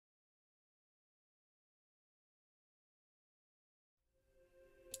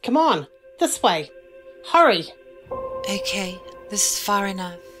Come on, this way. Hurry. Okay, this is far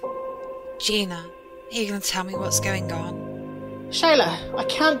enough. Gina, are you going to tell me what's going on? Shayla, I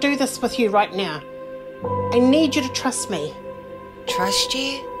can't do this with you right now. I need you to trust me. Trust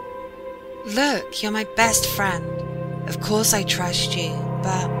you? Look, you're my best friend. Of course I trust you,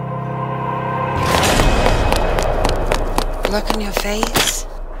 but... Look on your face.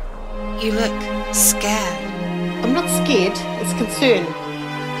 You look scared. I'm not scared, it's concern.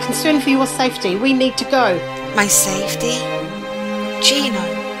 Concern for your safety. We need to go. My safety? Gina,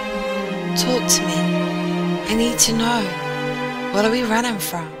 talk to me. I need to know. What are we running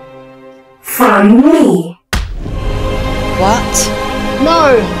from? From me. What?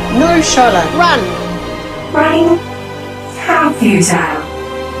 No, Shayla, run. Running? How futile.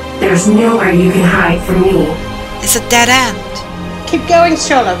 There's nowhere you can hide from me. It's a dead end. Keep going,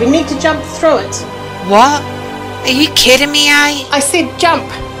 Shayla. We need to jump through it. What? Are you kidding me, I said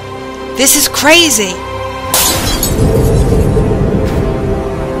jump. This is crazy.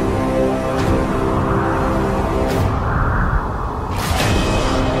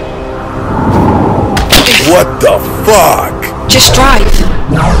 What the fuck? Just drive.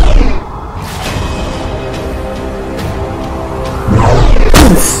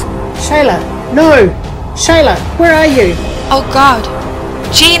 Shayla, no. Shayla, where are you? Oh God.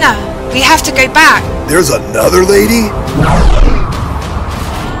 Gina, we have to go back. There's another lady?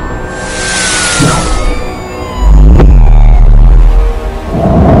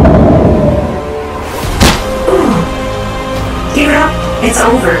 Give it up. It's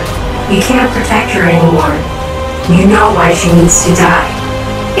over. You can't protect her anymore. You know why she needs to die.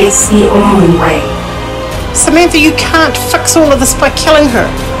 It's the only way. Samantha, you can't fix all of this by killing her.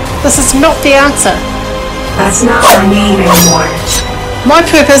 This is not the answer. That's not her name anymore. My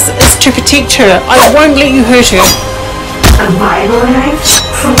purpose is to protect her. I won't let you hurt her. A Bible knife?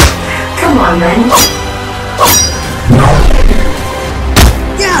 Come on, then.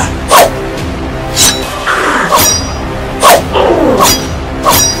 Yeah.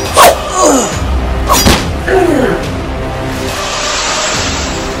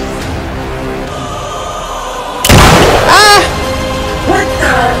 What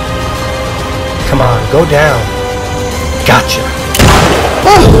the? Come on, go down. Gotcha.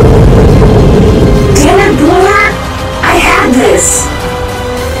 Damn it, Bloomer! I had this!